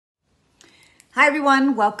Hi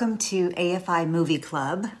everyone, welcome to AFI Movie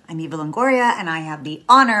Club. I'm Eva Longoria and I have the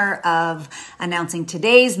honor of announcing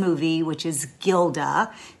today's movie, which is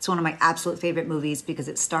GILDA. It's one of my absolute favorite movies because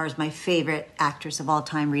it stars my favorite actress of all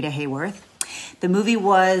time, Rita Hayworth. The movie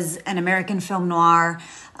was an American film noir.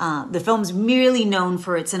 The film's merely known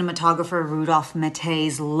for its cinematographer, Rudolph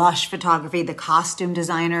Mattei's lush photography, the costume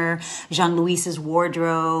designer, Jean-Louis's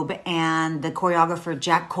wardrobe, and the choreographer,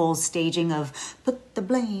 Jack Cole's staging of "Put the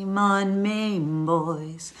blame on me,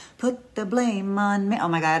 boys. Put the blame on me." Oh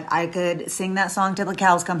my God, I could sing that song till the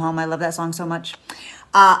cows come home. I love that song so much.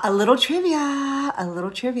 A little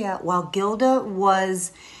trivia. While GILDA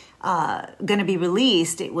was going to be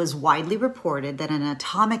released, it was widely reported that an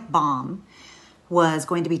atomic bomb was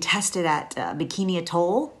going to be tested at Bikini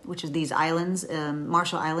Atoll, which is these islands,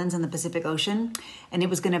 Marshall Islands in the Pacific Ocean, and it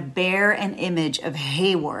was going to bear an image of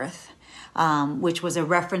Hayworth, which was a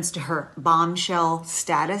reference to her bombshell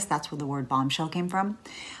status. That's where the word bombshell came from.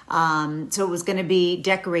 So it was going to be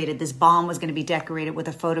decorated, this bomb was going to be decorated with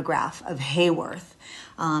a photograph of Hayworth,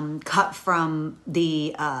 cut from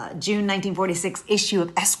the June 1946 issue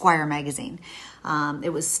of Esquire magazine.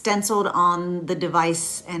 It was stenciled on the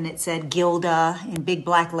device and it said GILDA in big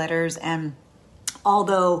black letters. And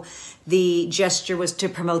although the gesture was to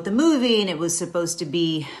promote the movie and it was supposed to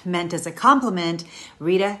be meant as a compliment,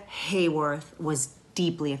 Rita Hayworth was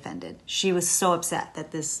deeply offended. She was so upset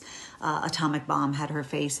that this atomic bomb had her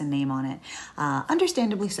face and name on it.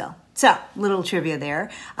 Understandably so. So, little trivia there.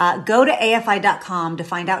 Go to AFI.com to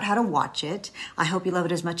find out how to watch it. I hope you love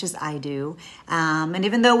it as much as I do. And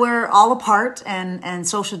even though we're all apart and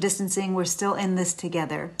social distancing, we're still in this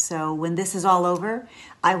together. So when this is all over,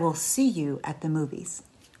 I will see you at the movies.